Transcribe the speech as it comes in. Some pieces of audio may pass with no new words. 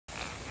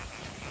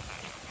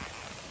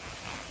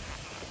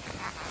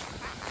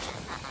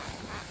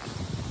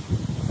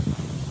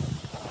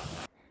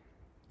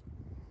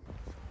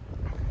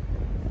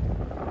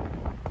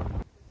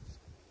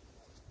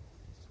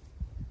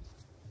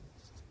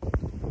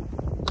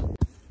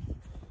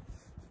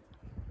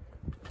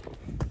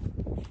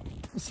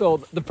So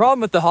the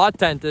problem with the hot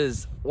tent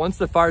is once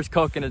the fire's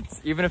cooking,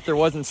 it's even if there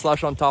wasn't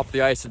slush on top of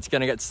the ice, it's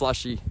gonna get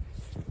slushy.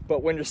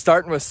 But when you're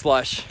starting with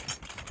slush,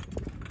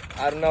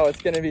 I don't know,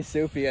 it's gonna be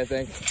soupy, I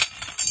think.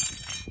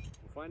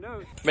 We'll find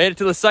out. Made it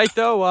to the site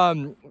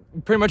though.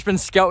 Pretty much been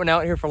scouting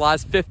out here for the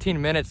last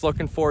 15 minutes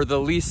looking for the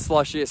least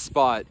slushiest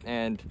spot,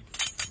 and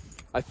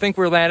I think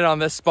we're landed on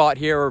this spot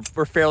here.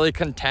 We're fairly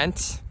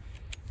content.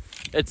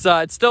 It's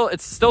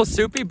still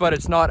soupy, but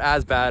it's not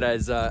as bad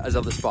as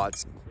other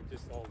spots. We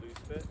just all loose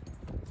fit.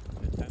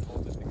 The tent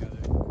holds it together.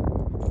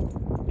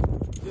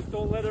 Just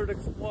don't let it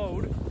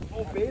explode.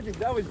 Oh baby,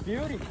 that was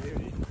beauty.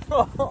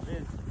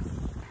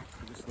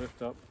 Just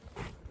lift up.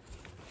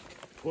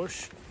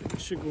 Push. It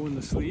should go in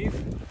the sleeve.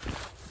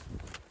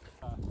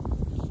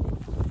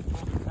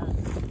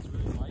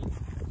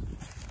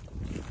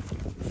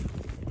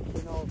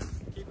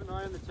 Keep an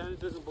eye on the tent, it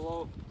doesn't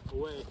blow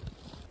away.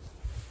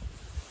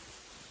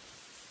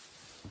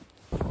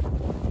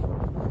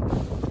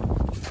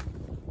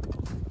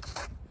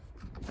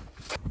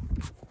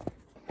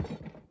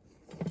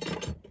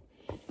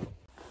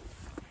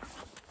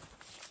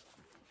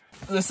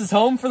 This is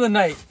home for the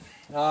night.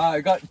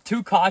 I got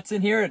 2 cots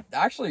in here.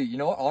 Actually, you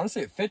know what?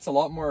 Honestly, it fits a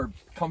lot more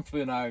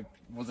comfortably than I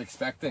was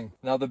expecting.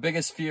 Now, the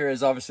biggest fear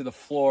is obviously the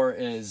floor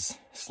is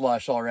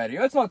slush already.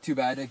 It's not too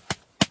bad.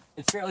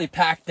 It's fairly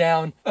packed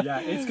down.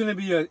 Yeah, it's gonna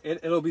be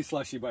it'll be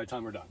slushy by the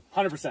time we're done.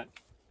 100%.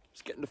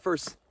 Just getting the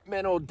first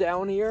minnow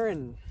down here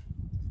and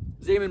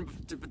aiming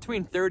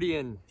between 30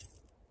 and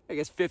I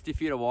guess 50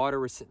 feet of water.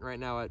 We're sitting right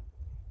now at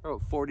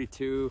about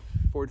 42,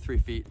 43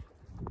 feet.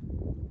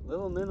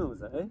 Little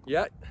minnows, eh?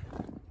 Yeah.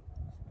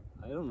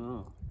 I don't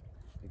know.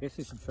 I guess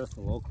you should trust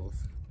the locals.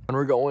 And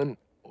we're going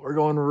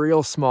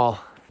real small.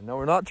 No,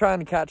 we're not trying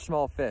to catch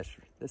small fish.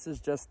 This is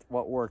just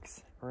what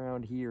works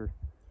around here.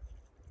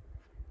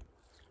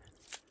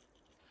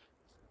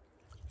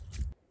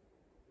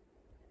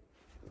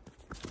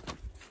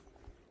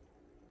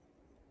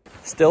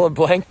 Still a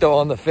blank though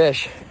on the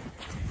fish.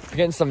 We're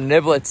getting some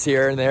niblets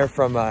here and there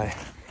from,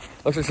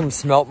 looks like some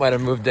smelt might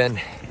have moved in.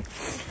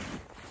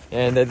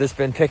 And they've just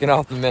been picking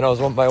off the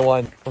minnows one by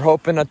one. We're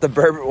hoping that the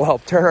burbot will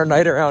help turn our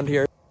night around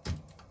here.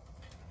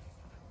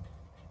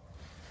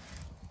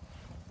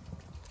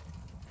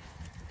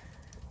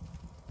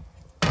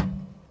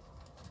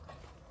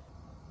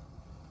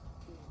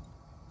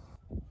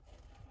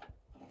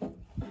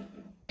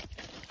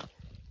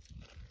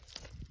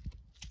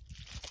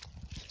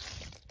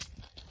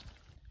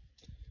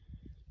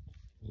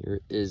 Here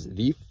is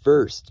the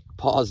first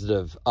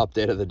positive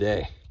update of the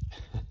day.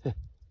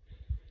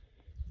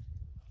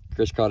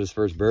 Chris caught his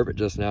first burbot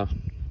just now.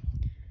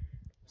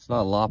 It's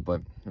not a lot,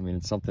 but I mean,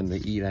 it's something to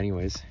eat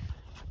anyways.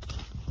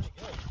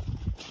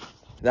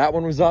 That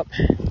one was up.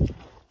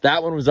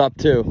 That one was up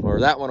too,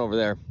 or that one over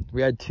there.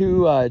 We had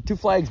two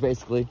flags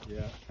basically.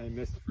 Yeah, I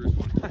missed the first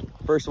one.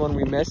 First one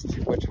we missed,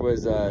 which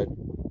was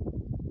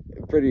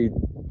pretty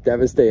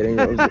devastating.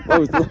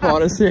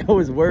 Honestly, I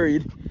was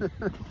worried.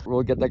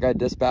 We'll get that guy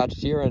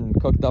dispatched here and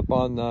cooked up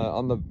on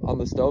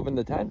the stove in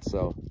the tent.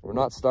 So we're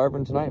not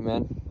starving tonight,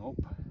 man. Nope,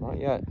 not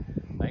yet.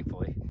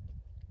 Thankfully.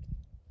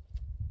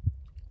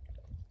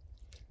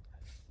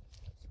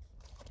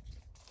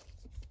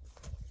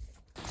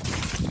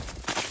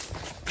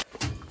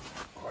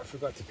 Oh, I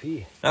forgot to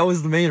pee. That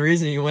was the main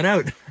reason you went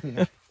out.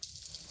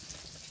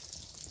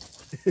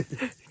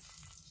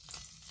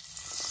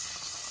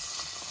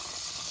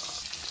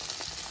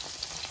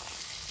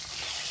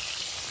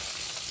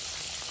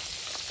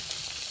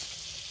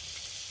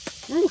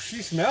 Ooh,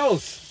 she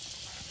smells.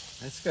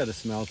 That's got a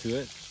smell to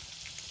it.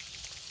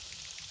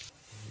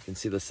 You can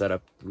see the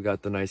setup. We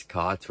got the nice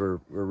cots. We're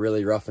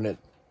really roughing it.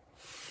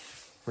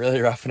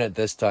 Really roughing it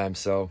this time.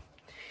 So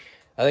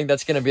I think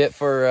that's gonna be it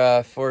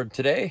for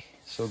today.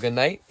 So good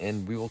night,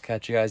 and we will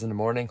catch you guys in the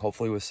morning,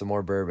 hopefully with some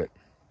more burbot.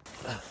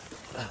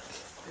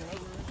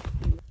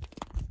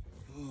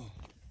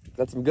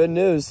 Got some good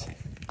news.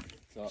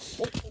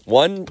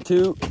 1,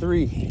 2,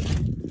 3.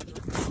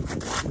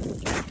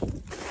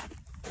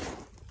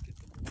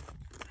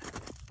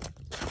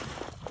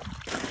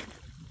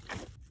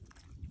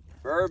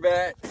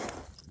 Burbot.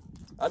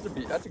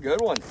 That's a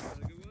good one.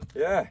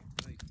 Yeah.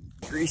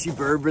 Greasy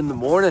burbot in the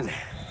morning.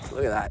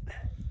 Look at that.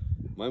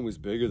 Mine was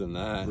bigger than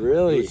that.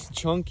 Really? It was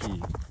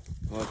chunky.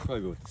 Well, I'd probably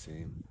go with the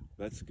same.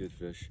 That's a good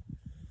fish.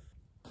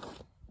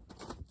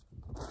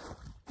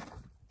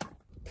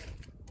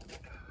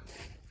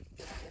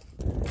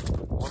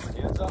 Want my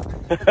hands up?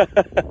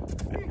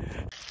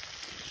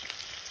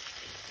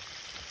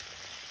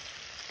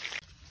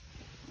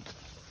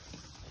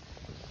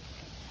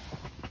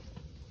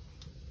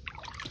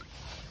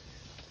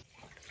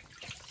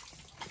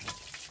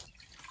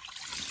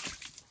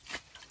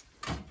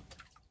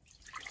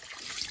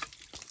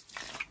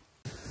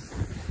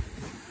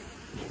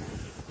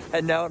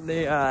 Heading out on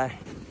the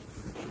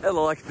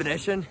little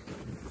expedition.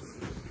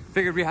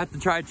 Figured we had to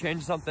try to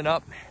change something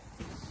up.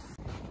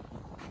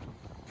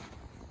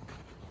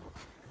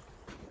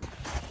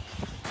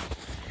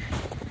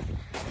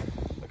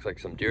 Looks like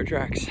some deer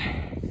tracks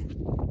coming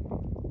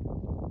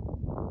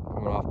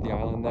off the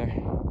island there.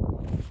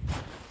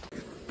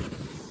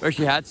 We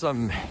actually had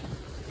some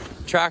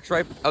tracks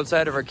right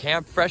outside of our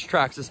camp, fresh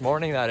tracks this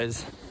morning, that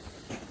is.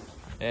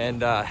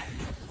 And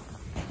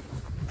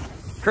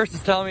Chris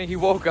is telling me he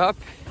woke up,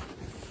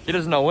 he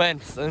doesn't know when,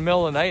 it's in the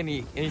middle of the night, and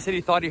he said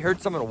he thought he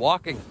heard someone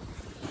walking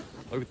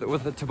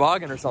with a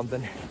toboggan or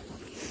something.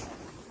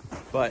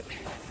 But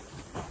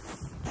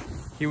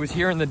he was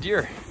hearing the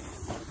deer.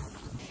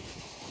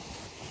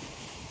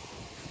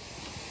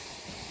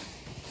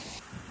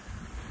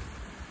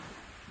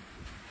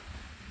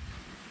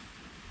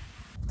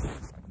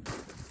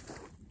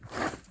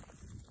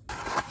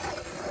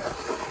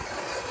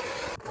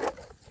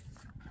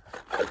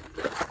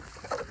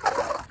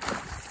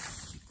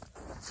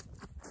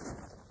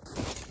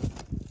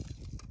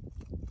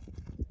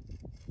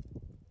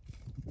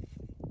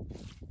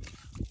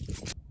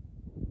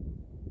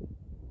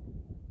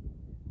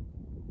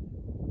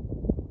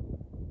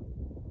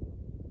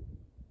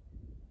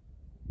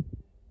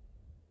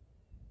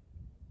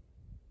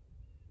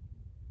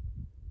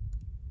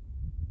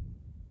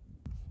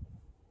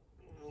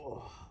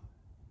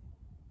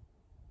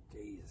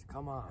 Jeez,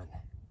 come on.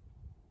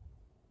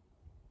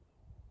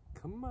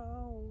 Come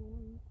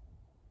on.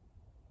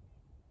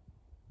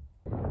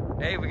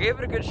 Hey, we gave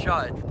it a good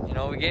shot. You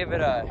know, we gave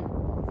it a...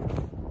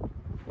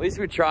 At least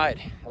we tried.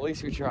 At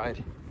least we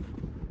tried.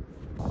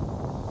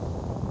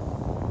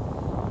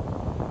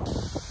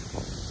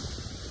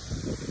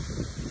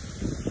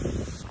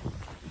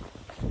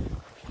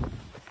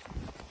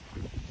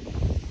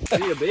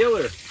 See a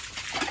baler.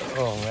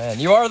 Oh man,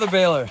 you are the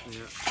baler. Yeah.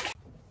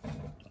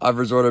 I've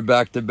resorted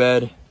back to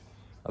bed.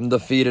 I'm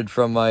defeated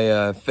from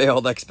my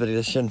failed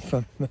expedition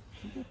from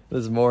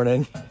this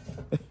morning.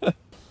 You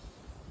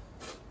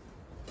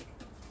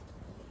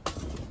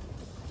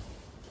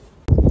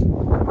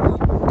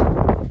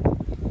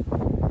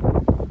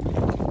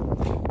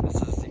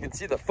can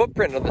see the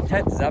footprint of the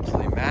tent is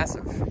absolutely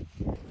massive.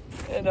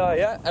 And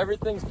yeah,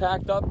 everything's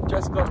packed up.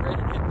 Just about ready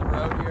to hit the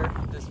road here.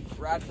 Just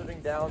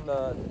ratcheting down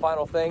the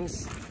final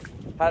things.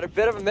 Had a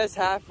bit of a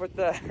mishap with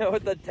the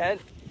with the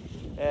tent.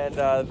 And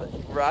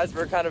as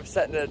we're kind of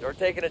setting it or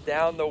taking it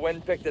down, the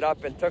wind picked it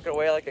up and took it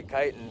away like a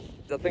kite. And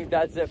I think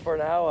that's it for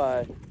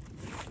now.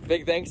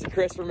 Big thanks to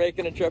Chris for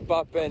making a trip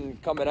up and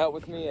coming out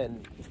with me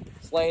and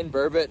slaying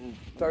Burbot. And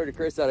sorry to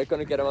Chris that I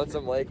couldn't get him on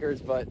some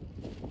Lakers, but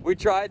we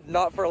tried,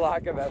 not for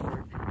lack of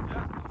effort.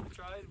 Yeah, we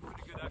tried, put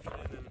a good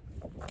effort in, and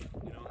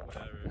you know,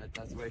 whatever.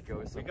 That's the way it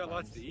goes. We got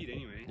lots to eat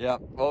anyway. Yeah,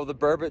 well, the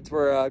Burbots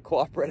were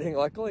cooperating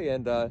luckily,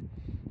 and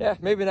yeah,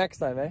 maybe next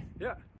time, eh? Yeah.